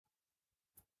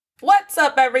What's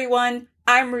up, everyone?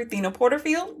 I'm Ruthina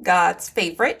Porterfield, God's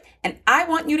favorite, and I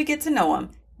want you to get to know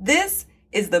him. This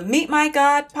is the Meet My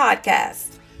God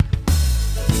podcast.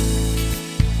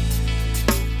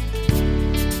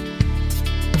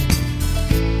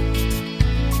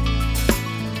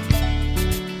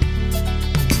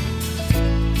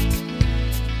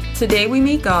 Today we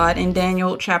meet God in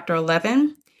Daniel chapter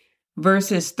 11,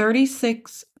 verses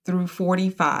 36 through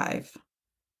 45.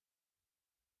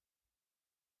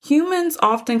 Humans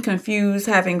often confuse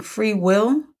having free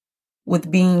will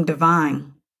with being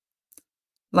divine.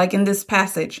 Like in this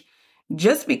passage,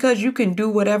 just because you can do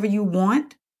whatever you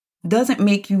want doesn't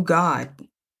make you God.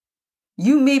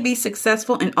 You may be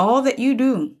successful in all that you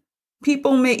do.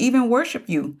 People may even worship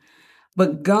you,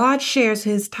 but God shares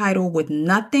his title with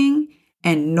nothing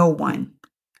and no one.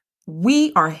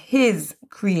 We are his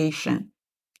creation.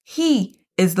 He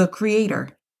is the creator.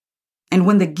 And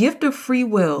when the gift of free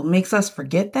will makes us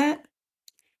forget that,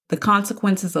 the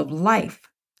consequences of life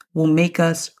will make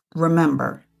us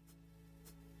remember.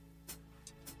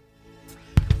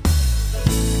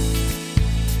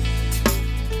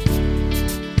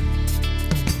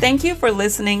 Thank you for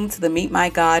listening to the Meet My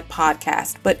God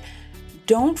podcast, but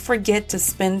don't forget to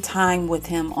spend time with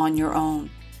him on your own.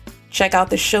 Check out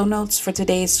the show notes for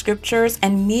today's scriptures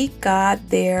and meet God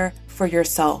there for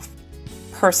yourself,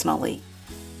 personally.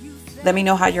 Let me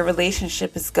know how your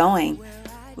relationship is going.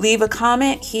 Leave a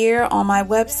comment here on my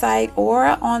website or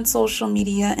on social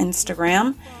media,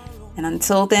 Instagram. And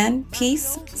until then,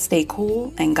 peace, stay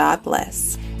cool, and God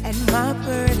bless. And my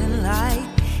burden light,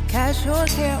 cast your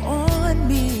care on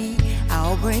me.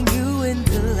 I'll bring you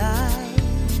into light.